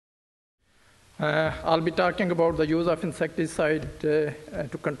I'll be talking about the use of insecticide to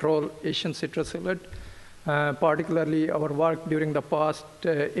control Asian citrus psyllid, particularly our work during the past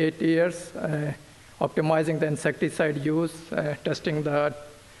 8 years, optimizing the insecticide use, testing the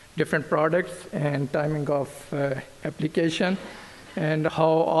different products and timing of application, and how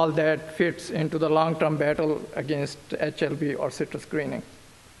all that fits into the long-term battle against HLB or citrus greening.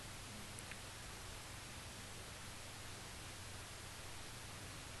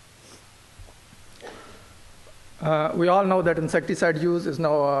 We all know that insecticide use is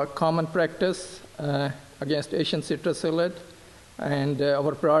now a common practice against Asian citrus psyllid, and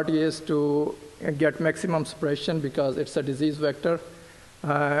our priority is to get maximum suppression because it's a disease vector.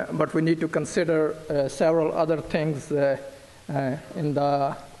 But we need to consider several other things in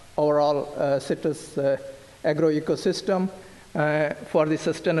the overall citrus agroecosystem for the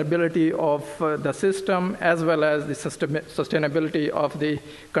sustainability of the system, as well as the sustainability of the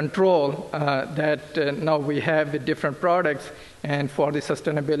control that now we have with different products, and for the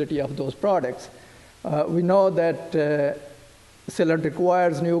sustainability of those products. We know that psyllid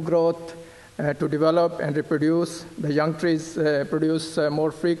requires new growth to develop and reproduce. The young trees produce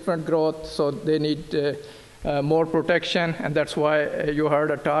more frequent growth, so they need more protection, and that's why you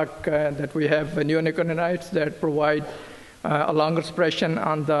heard a talk that we have neonicotinoids that provide a longer suppression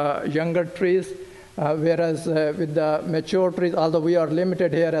on the younger trees, whereas with the mature trees, although we are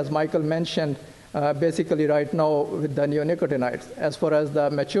limited here, as Michael mentioned, basically right now with the neonicotinoids. As far as the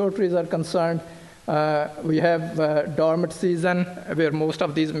mature trees are concerned, we have dormant season where most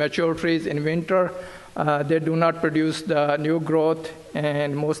of these mature trees in winter, they do not produce the new growth,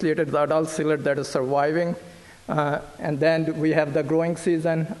 and mostly it is the adult psyllid that is surviving. And then we have the growing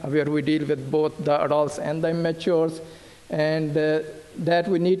season where we deal with both the adults and the immatures, and that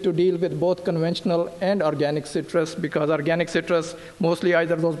we need to deal with both conventional and organic citrus, because organic citrus, mostly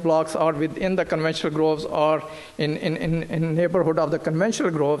either those blocks are within the conventional groves or in neighborhood of the conventional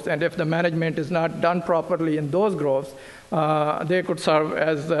groves, and if the management is not done properly in those groves, they could serve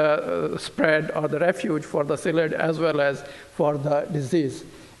as the spread or the refuge for the psyllid as well as for the disease.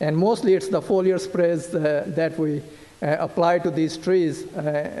 And mostly it's the foliar sprays that we apply to these trees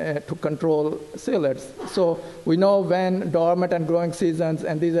to control psyllids. So we know when dormant and growing seasons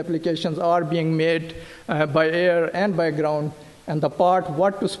and these applications are being made by air and by ground, and the part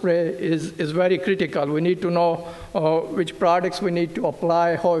what to spray is very critical. We need to know which products we need to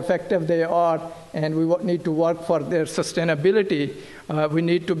apply, how effective they are, and we need to work for their sustainability. We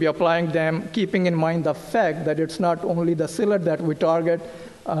need to be applying them keeping in mind the fact that it's not only the psyllid that we target,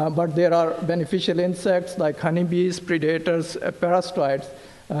 but there are beneficial insects like honeybees, predators, parasites,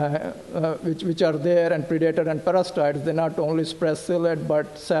 which are there, and predator and parasites, they not only suppress psyllid,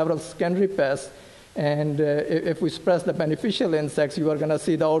 but several secondary pests. And if we suppress the beneficial insects, you are going to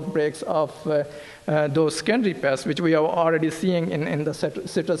see the outbreaks of those secondary pests, which we are already seeing in the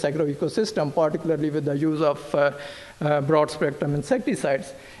citrus agroecosystem, particularly with the use of broad-spectrum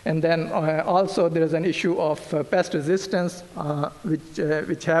insecticides. And then also there is an issue of pest resistance,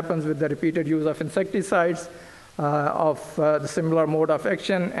 which happens with the repeated use of insecticides of the similar mode of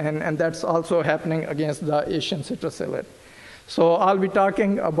action, and that's also happening against the Asian citrus psyllid. So I'll be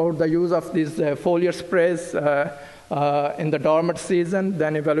talking about the use of these foliar sprays in the dormant season,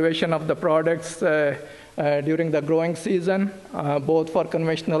 then evaluation of the products during the growing season, both for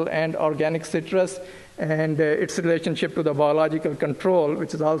conventional and organic citrus, and its relationship to the biological control,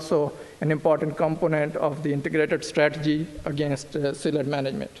 which is also an important component of the integrated strategy against psyllid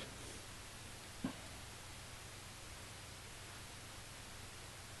management.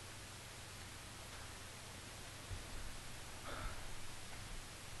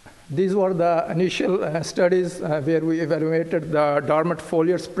 These were the initial studies where we evaluated the dormant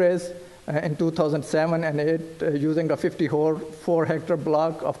foliar sprays in 2007 and 2008 using a 54-hectare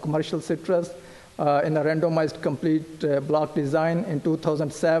block of commercial citrus in a randomized complete block design in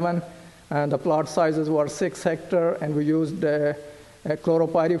 2007. And the plot sizes were 6 hectares, and we used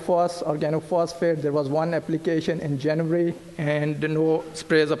chloropyrifos, organophosphate. There was one application in January, and no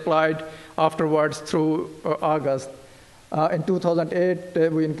sprays applied afterwards through August. In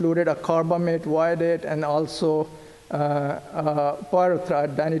 2008, we included a carbamate, viadate, and also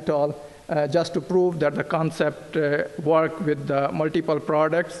pyrethroid, danitol, just to prove that the concept worked with the multiple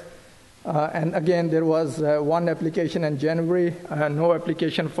products. And again, there was one application in January, no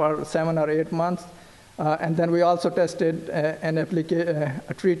application for 7 or 8 months. And then we also tested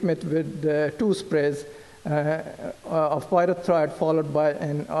a treatment with 2 sprays of pyrethroid followed by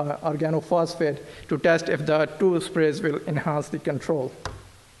an organophosphate to test if the 2 sprays will enhance the control.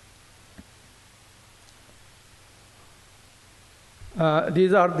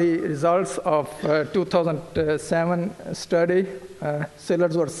 These are the results of 2007 study.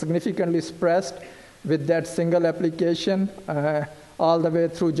 Psyllids were significantly suppressed with that single application all the way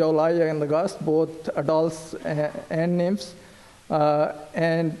through July and August, both adults and nymphs.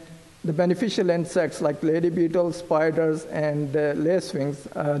 And the beneficial insects like lady beetles, spiders, and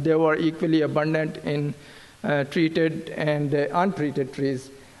lacewings, they were equally abundant in treated and untreated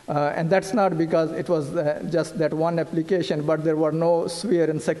trees. And that's not because it was just that one application, but there were no severe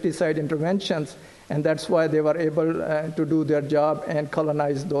insecticide interventions, and that's why they were able to do their job and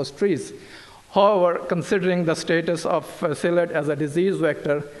colonize those trees. However, considering the status of psyllid as a disease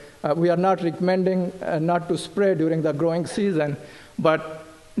vector, we are not recommending not to spray during the growing season, but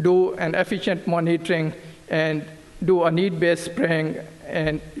do an efficient monitoring and do a need-based spraying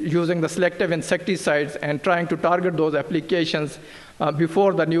and using the selective insecticides and trying to target those applications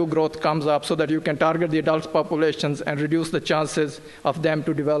before the new growth comes up so that you can target the adult populations and reduce the chances of them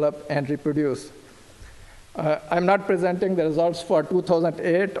to develop and reproduce. I'm not presenting the results for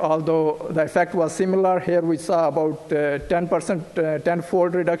 2008, although the effect was similar. Here we saw about 10%,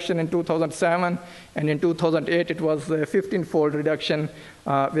 10-fold reduction in 2007, and in 2008 it was a 15-fold reduction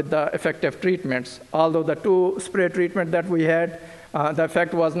with the effective treatments. Although the two spray treatment that we had, the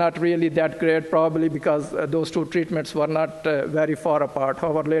effect was not really that great, probably because those two treatments were not very far apart.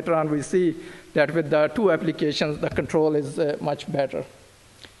 However, later on we see that with the two applications, the control is much better.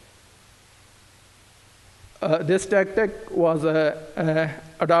 This tactic was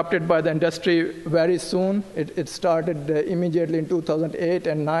adopted by the industry very soon. It started immediately in 2008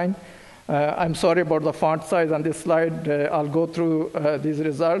 and 2009. I'm sorry about the font size on this slide. I'll go through these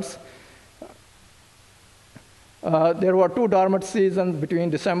results. There were two dormant seasons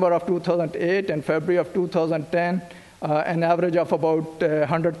between December of 2008 and February of 2010. An average of about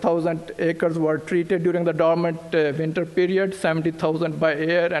 100,000 acres were treated during the dormant winter period, 70,000 by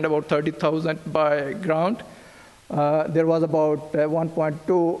air and about 30,000 by ground. There was about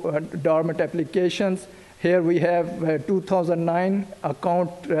 1.2 dormant applications. Here we have 2009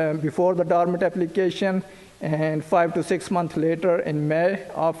 account before the dormant application and 5 to 6 months later in May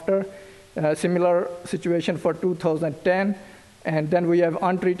after. Similar situation for 2010. And then we have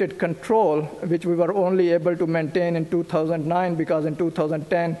untreated control, which we were only able to maintain in 2009 because in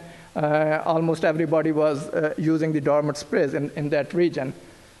 2010, almost everybody was using the dormant sprays in that region.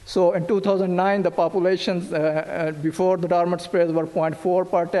 So in 2009, the populations before the dormant sprays were 0.4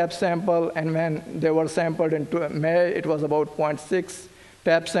 per tap sample, and when they were sampled in May, it was about 0.6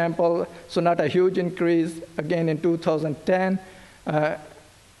 tap sample, so not a huge increase. Again, in 2010,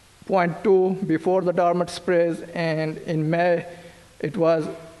 0.2 before the dormant sprays, and in May, it was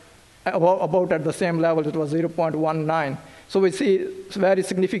about at the same level. It was 0.19. So we see very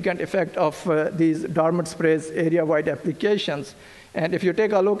significant effect of these dormant sprays area-wide applications. And if you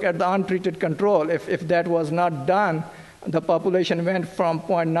take a look at the untreated control, if that was not done, the population went from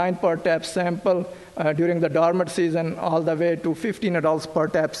 0.9 per tap sample during the dormant season all the way to 15 adults per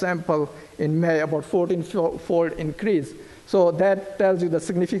tap sample in May, about 14-fold increase. So that tells you the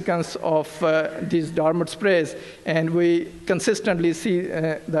significance of these dormant sprays, and we consistently see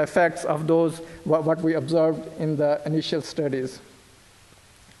the effects of those, what we observed in the initial studies.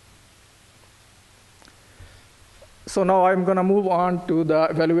 So now I'm going to move on to the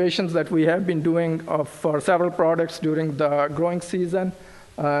evaluations that we have been doing for several products during the growing season.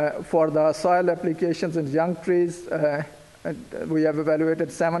 For the soil applications in young trees, we have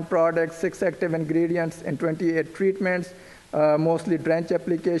evaluated 7 products, 6 active ingredients, and 28 treatments. Mostly drench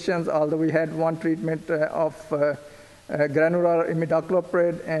applications, although we had one treatment of granular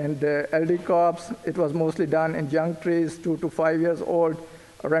imidacloprid and LD-COPS. It was mostly done in young trees, 2 to 5 years old,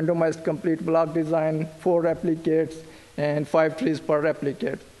 a randomized complete block design, 4 replicates, and 5 trees per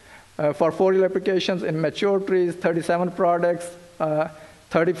replicate. For foliar applications in mature trees, 37 products,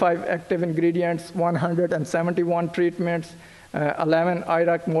 35 active ingredients, 171 treatments, 11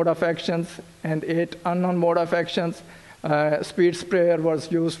 IRAC mode of actions, and 8 unknown mode of actions. Speed sprayer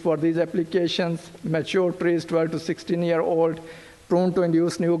was used for these applications. Mature trees, 12 to 16-year-old, prone to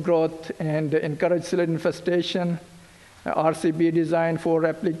induce new growth and encourage psyllid infestation. RCB design, 4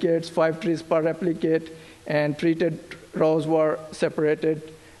 replicates, 5 trees per replicate, and treated rows were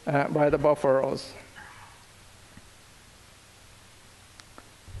separated by the buffer rows.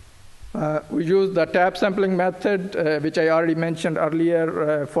 We used the tap sampling method, which I already mentioned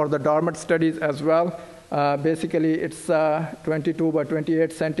earlier for the dormant studies as well. Basically, it's a 22 by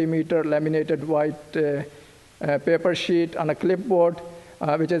 28 centimeter laminated white paper sheet on a clipboard.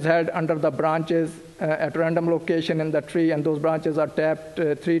 which is held under the branches at random location in the tree, and those branches are tapped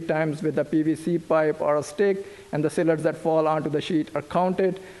 3 times with a PVC pipe or a stick, and the psyllids that fall onto the sheet are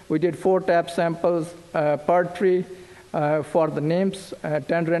counted. We did 4 tap samples per tree for the nymphs.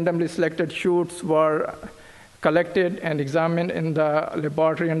 10 randomly selected shoots were collected and examined in the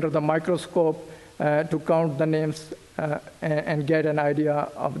laboratory under the microscope to count the nymphs and get an idea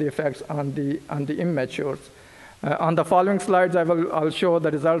of the effects on the immatures. On the following slides, I'll show the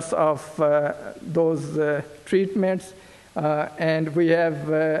results of those treatments, and we have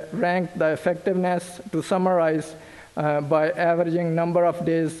ranked the effectiveness. To summarize, by averaging number of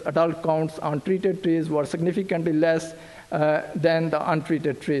days, adult counts on treated trees were significantly less than the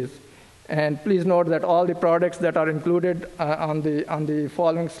untreated trees. And please note that all the products that are included on the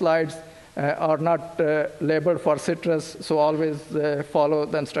following slides are not labeled for citrus, so always follow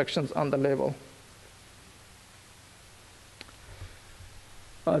the instructions on the label.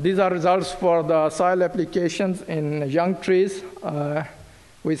 These are results for the soil applications in young trees.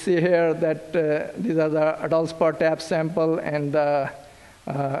 We see here that these are the adults per tap sample and the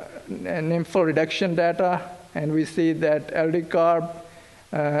nymphal reduction data. And we see that LD carb,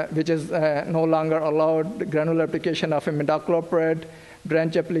 which is no longer allowed, granular application of imidacloprid,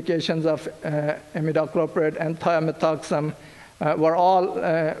 branch applications of imidacloprid and thiamethoxam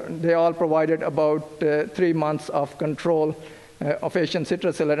they all provided about 3 months of control of Asian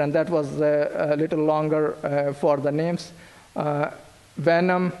citrus psyllid, and that was a little longer for the nymphs.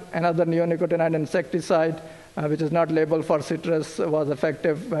 Venom, another neonicotinoid insecticide, which is not labeled for citrus, was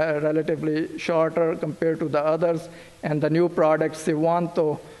effective relatively shorter compared to the others. And the new product,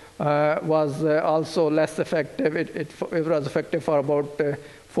 Sivanto, was also less effective. It was effective for about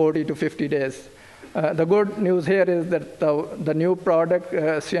 40 to 50 days. The good news here is that the new product,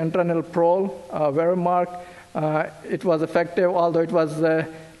 Ciantranil Prol, Verimark, it was effective, although it was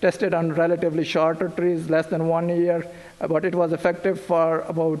tested on relatively shorter trees, less than 1 year, but it was effective for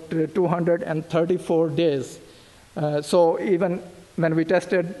about 234 days. So even when we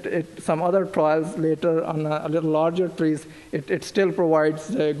tested some other trials later on a little larger trees, it still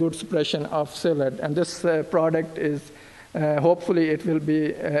provides a good suppression of psyllid. And this product is, hopefully it will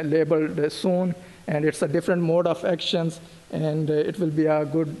be labeled soon, and it's a different mode of actions, and it will be a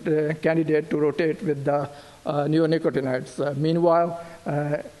good candidate to rotate with the neonicotinoids. Meanwhile,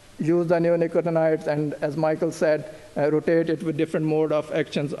 use the neonicotinoids, and as Michael said, rotate it with different mode of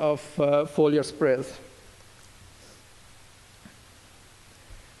actions of foliar sprays.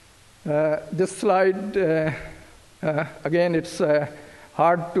 This slide, again, it's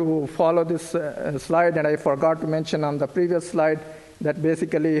hard to follow this slide, and I forgot to mention on the previous slide that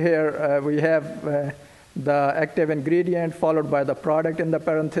basically here we have the active ingredient followed by the product in the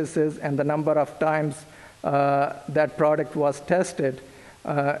parentheses and the number of times that product was tested.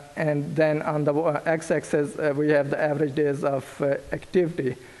 And then on the x-axis, we have the average days of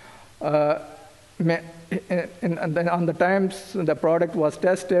activity. And then on the times the product was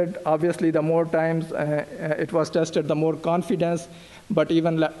tested, obviously the more times it was tested, the more confidence. But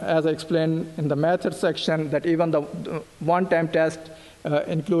even as I explained in the method section, that even the one-time test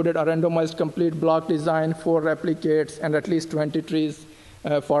included a randomized complete block design, 4 replicates, and at least 20 trees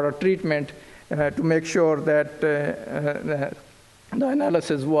for a treatment to make sure that the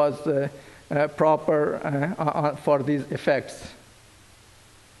analysis was proper for these effects.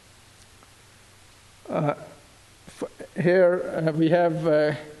 Here we have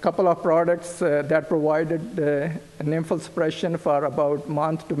a couple of products that provided nymphal suppression for about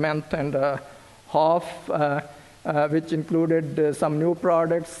month to month and a half, which included some new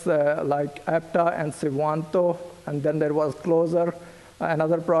products like Apta and Sivanto, and then there was Closer,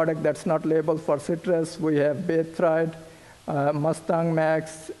 another product that's not labeled for citrus. We have Baythride, Mustang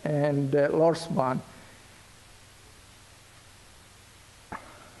Max, and Lorsban.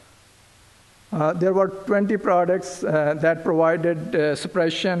 There were 20 products that provided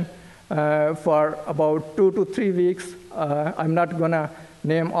suppression for about 2 to 3 weeks. I'm not going to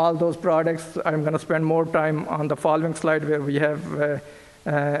name all those products. I'm going to spend more time on the following slide where we have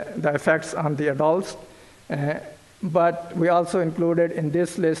the effects on the adults. But we also included in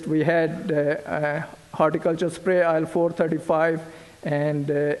this list, we had horticulture spray IL-435 and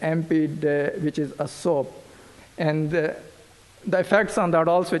Amped, which is a soap. And the effects on the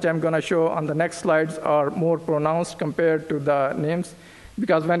adults, which I'm going to show on the next slides, are more pronounced compared to the nymphs,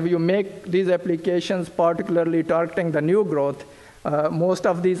 because when you make these applications, particularly targeting the new growth, most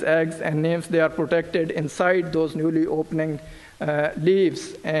of these eggs and nymphs, they are protected inside those newly opening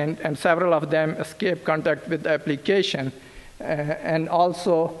leaves, and several of them escape contact with the application. And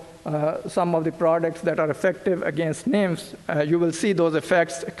also, some of the products that are effective against nymphs, you will see those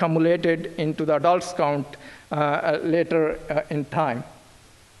effects accumulated into the adults count later in time.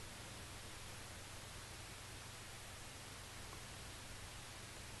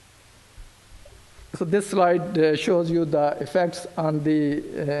 So this slide shows you the effects on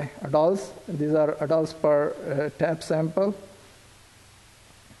the adults. These are adults per tap sample.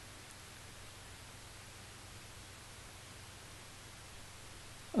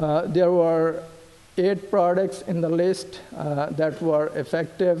 There were 8 products in the list that were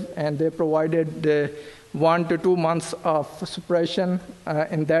effective, and they provided 1 to 2 months of suppression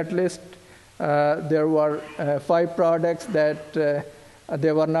in that list. There were 5 products that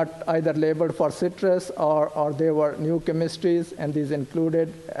they were not either labeled for citrus or they were new chemistries, and these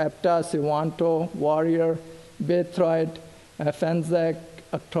included Apta, Sivanto, Warrior, Baythroid, Fenzac,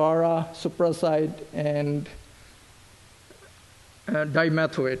 Actara, Supraside, and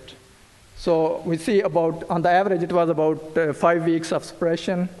dimethoate. So we see about, on the average, it was about 5 weeks of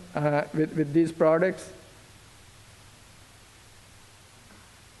suppression with these products.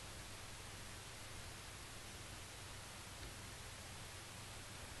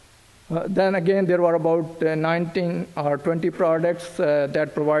 Then again, there were about 19 or 20 products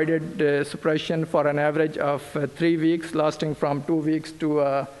that provided suppression for an average of 3 weeks, lasting from 2 weeks to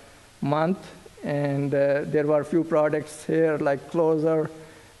a month. And there were a few products here like Closer,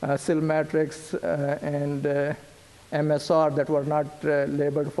 Silmatrix, and MSR that were not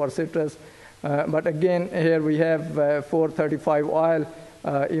labeled for citrus. But again, here we have 435 oil,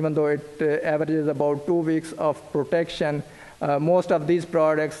 even though it averages about 2 weeks of protection. Most of these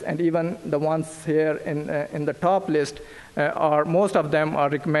products, and even the ones here in the top list, most of them are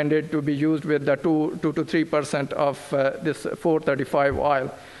recommended to be used with the 2 to 3% of this 435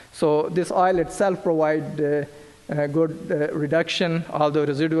 oil. So this oil itself provides a good reduction, although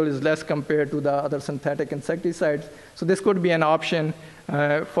residual is less compared to the other synthetic insecticides. So this could be an option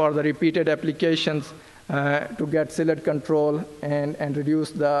for the repeated applications to get psyllid control and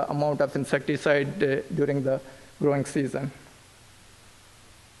reduce the amount of insecticide during the growing season.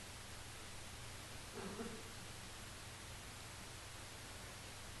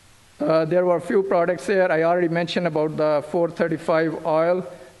 There were a few products here. I already mentioned about the 435 oil.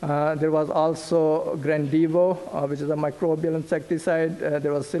 There was also Grandivo, which is a microbial insecticide.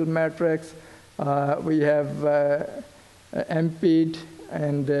 There was Silmatrix. We have Emped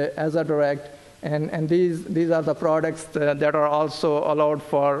and Azadirect. And these are the products that are also allowed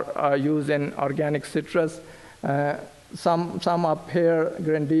for use in organic citrus. Some up here,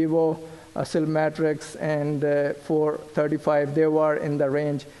 Grandivo, Silmatrix, and 435, they were in the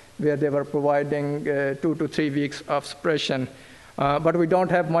range where they were providing 2 to 3 weeks of suppression. But we don't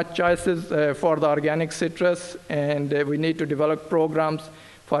have much choices for the organic citrus, and we need to develop programs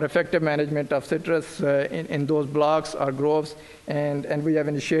for effective management of citrus in those blocks or groves, and we have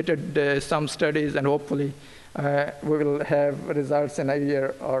initiated some studies, and hopefully we will have results in a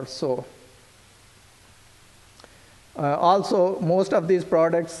year or so. Also, most of these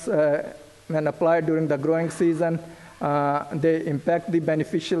products, when applied during the growing season, they impact the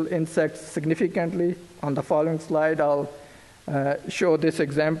beneficial insects significantly. On the following slide, I'll show this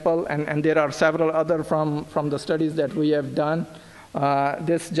example, and there are several other from the studies that we have done.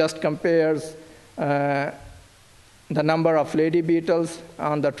 This just compares the number of lady beetles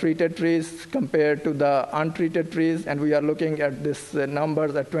on the treated trees compared to the untreated trees, and we are looking at this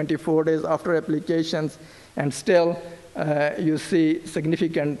numbers at 24 days after applications, and still you see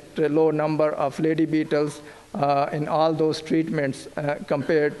significant low number of lady beetles in all those treatments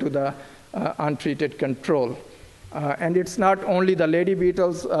compared to the untreated control. And it's not only the lady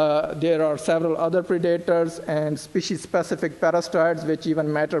beetles, there are several other predators and species-specific parasites which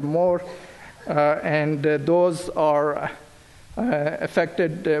even matter more, and those are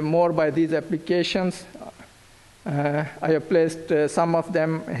affected more by these applications. I have placed some of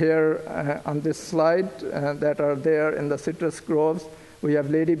them here on this slide that are there in the citrus groves. We have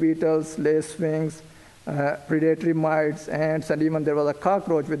lady beetles, lacewings, predatory mites, ants, and even there was a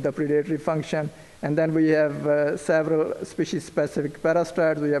cockroach with the predatory function. And then we have several species-specific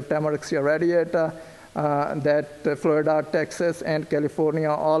parasites. We have Tamarixia radiata that Florida, Texas, and California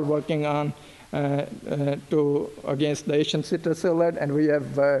all working on against the Asian citrus psyllid, and we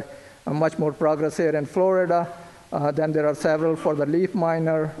have much more progress here in Florida. Then there are several for the leaf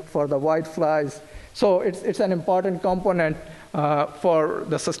miner, for the white flies. So it's an important component for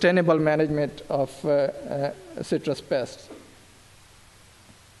the sustainable management of citrus pests.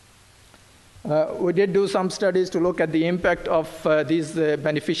 We did do some studies to look at the impact of these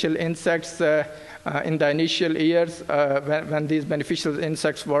beneficial insects in the initial years when these beneficial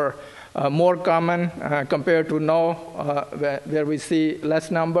insects were more common compared to now, where we see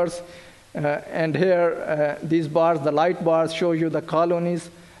less numbers. And here, these bars, the light bars, show you the colonies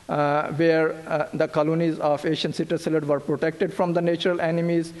where the colonies of Asian citrus psyllid were protected from the natural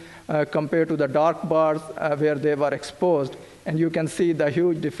enemies compared to the dark bars where they were exposed. And you can see the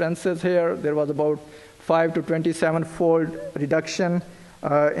huge differences here. There was about 5 to 27-fold reduction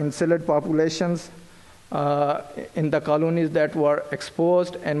in psyllid populations in the colonies that were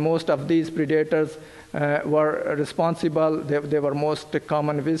exposed, and most of these predators were responsible. They were most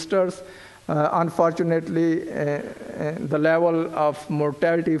common visitors. Unfortunately, the level of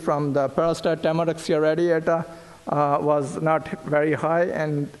mortality from the parasite Tamarixia radiata was not very high,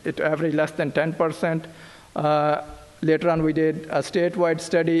 and it averaged less than 10%. Later on, we did a statewide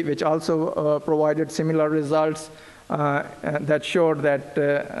study, which also provided similar results that showed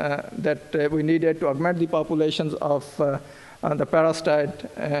that we needed to augment the populations of the parasite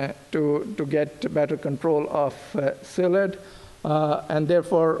to get better control of psyllid. And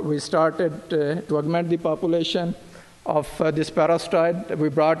therefore, we started to augment the population of this parasite. We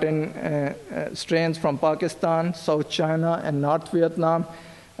brought in strains from Pakistan, South China, and North Vietnam.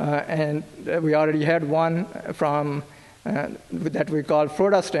 And we already had one from that we call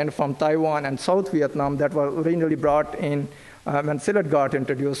Florida strain from Taiwan and South Vietnam that were originally brought in when psyllid got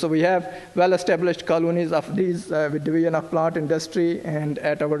introduced. So we have well-established colonies of these with Division of Plant Industry and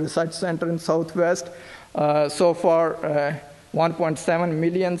at our research center in Southwest. So far, 1.7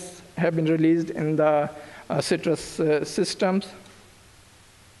 millions have been released in the citrus systems.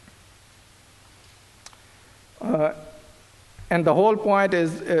 And the whole point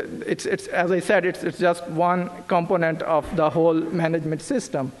is, it's as I said, it's just one component of the whole management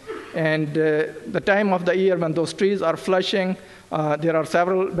system. And the time of the year when those trees are flushing, there are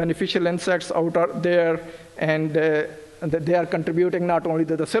several beneficial insects out there, and they are contributing not only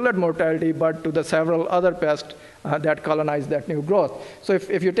to the psyllid mortality, but to the several other pests that colonize that new growth. So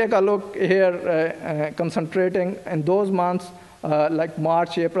if you take a look here, concentrating in those months, like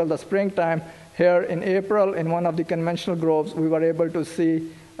March, April, the springtime, here in April, in one of the conventional groves, we were able to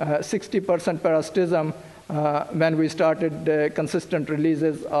see 60% parasitism when we started consistent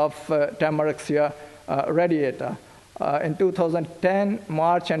releases of Tamarixia radiata. In 2010,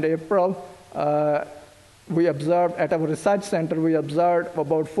 March and April, we observed at our research center, we observed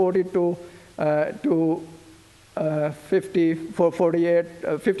about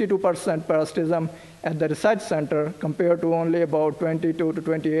 42% parasitism at the research center compared to only about 22 to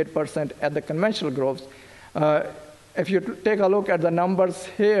 28% at the conventional groves. If you take a look at the numbers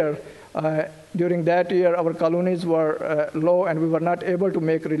here, during that year, our colonies were low, and we were not able to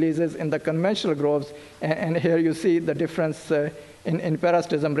make releases in the conventional groves. And here you see the difference in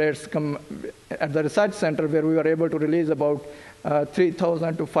parasitism rates at the research center, where we were able to release about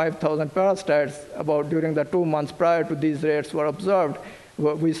 3,000 to 5,000 parasites during the 2 months prior to these rates were observed.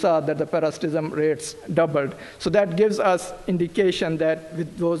 We saw that the parasitism rates doubled. So that gives us indication that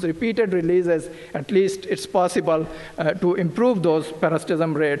with those repeated releases, at least it's possible to improve those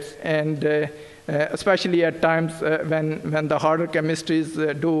parasitism rates, and especially at times when the harder chemistries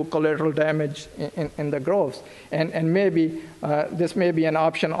do collateral damage in the groves. And maybe this may be an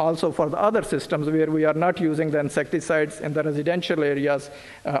option also for the other systems where we are not using the insecticides in the residential areas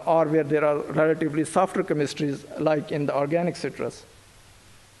or where there are relatively softer chemistries like in the organic citrus.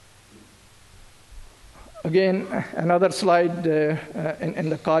 Again, another slide in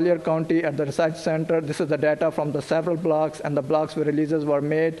the Collier County at the research center. This is the data from the several blocks and the blocks where releases were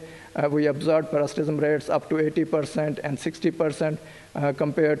made. We observed parasitism rates up to 80% and 60%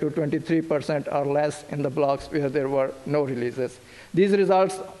 compared to 23% or less in the blocks where there were no releases. These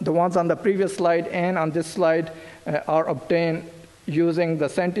results, the ones on the previous slide and on this slide, are obtained using the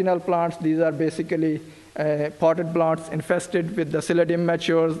sentinel plants. These are basically potted plants infested with the Psyllid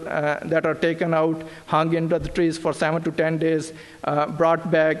immatures that are taken out, hung into the trees for 7 to 10 days, brought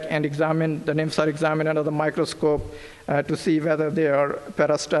back and examined. The nymphs are examined under the microscope to see whether they are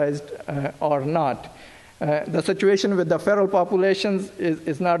parasitized or not. The situation with the feral populations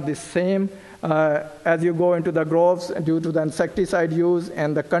is not the same. As you go into the groves due to the insecticide use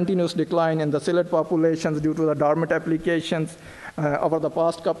and the continuous decline in the Psyllid populations due to the dormant applications over the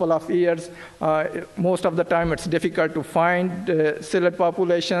past couple of years, most of the time it's difficult to find Psyllid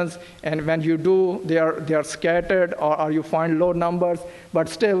populations, and when you do, they are scattered or you find low numbers, but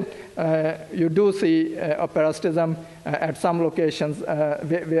still you do see a parasitism at some locations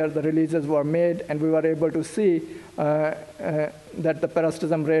where the releases were made, and we were able to see that the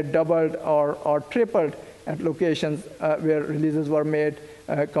parasitism rate doubled or tripled at locations where releases were made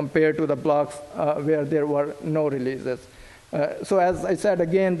compared to the blocks where there were no releases. So as I said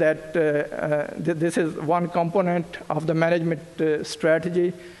again, that this is one component of the management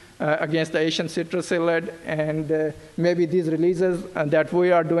strategy against the Asian citrus psyllid, and maybe these releases that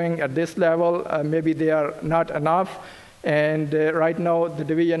we are doing at this level, maybe they are not enough. And right now, the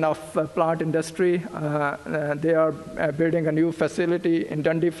Division of Plant Industry, they are building a new facility in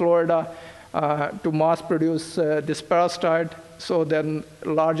Dundee, Florida, to mass produce this parasite, so then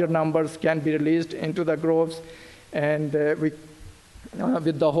larger numbers can be released into the groves. And with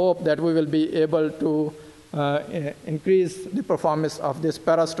the hope that we will be able to increase the performance of this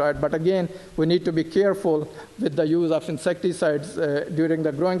parasite. But again, we need to be careful with the use of insecticides during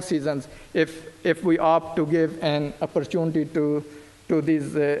the growing seasons if we opt to give an opportunity to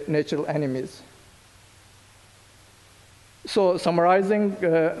these natural enemies. So summarizing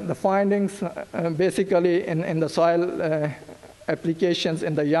the findings, basically in the soil applications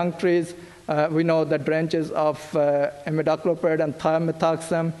in the young trees, we know that branches of imidacloprid and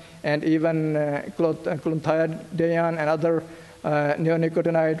thiamethoxam and even chlorothiazide and other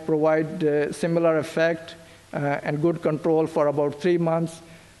neonicotinoids provide similar effect and good control for about 3 months,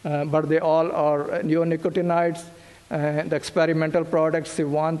 but they all are neonicotinoids. The experimental products,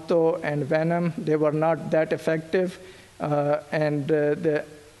 Sivanto and Venom, they were not that effective, and the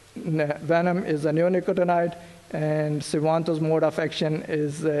Venom is a neonicotinoid, and Sivanto's mode of action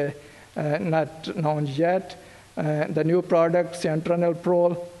is not known yet. The new product,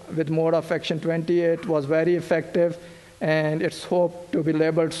 Centranil with mode of action 28, was very effective, and it's hoped to be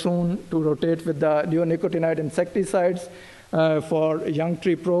labeled soon to rotate with the neonicotinoid insecticides for a young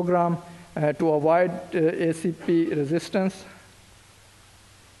tree program to avoid ACP resistance.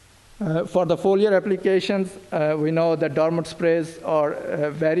 For the foliar applications, we know that dormant sprays are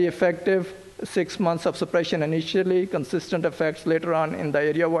very effective. 6 months of suppression initially, consistent effects later on in the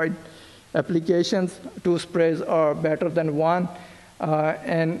area-wide applications. 2 sprays are better than 1.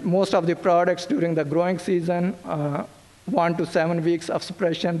 And most of the products during the growing season, 1 to 7 weeks of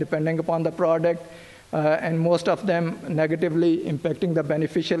suppression depending upon the product, and most of them negatively impacting the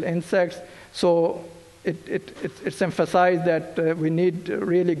beneficial insects. So it's emphasized that we need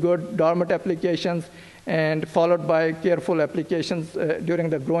really good dormant applications and followed by careful applications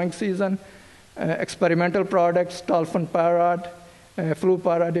during the growing season. Experimental products, tolfenpyrad,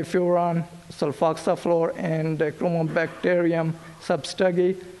 fluparadifluran, sulfoxaflor, and chromobacterium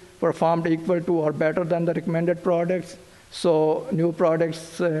substagi performed equal to or better than the recommended products. So new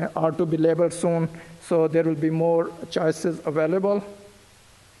products are to be labeled soon, so there will be more choices available.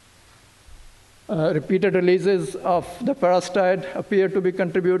 Repeated releases of the parasite appear to be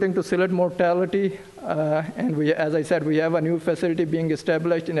contributing to psyllid mortality. And as I said, we have a new facility being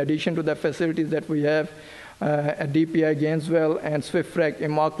established in addition to the facilities that we have at DPI Gainesville and Swift-Frac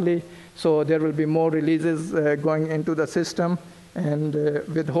Immokalee. So there will be more releases going into the system, and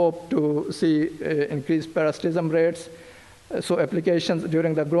with hope to see increased parasitism rates. So applications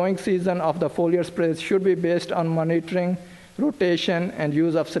during the growing season of the foliar sprays should be based on monitoring, rotation, and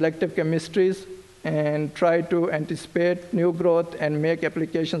use of selective chemistries, and try to anticipate new growth and make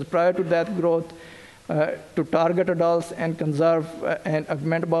applications prior to that growth to target adults and conserve and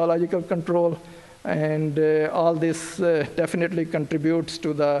augment biological control. And all this definitely contributes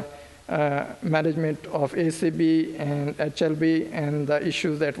to the management of ACB and HLB and the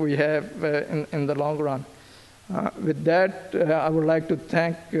issues that we have in the long run. With that, I would like to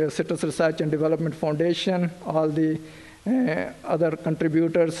thank Citrus Research and Development Foundation, all the other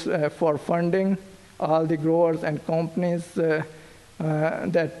contributors for funding, all the growers and companies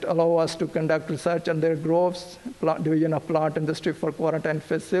that allow us to conduct research on their groves, Division of Plant Industry for Quarantine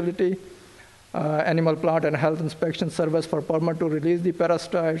Facility, Animal Plant and Health Inspection Service for permit to release the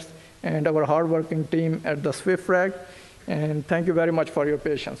parasites, and our hardworking team at the Swift-Frac. And thank you very much for your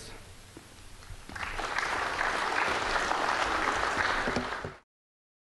patience.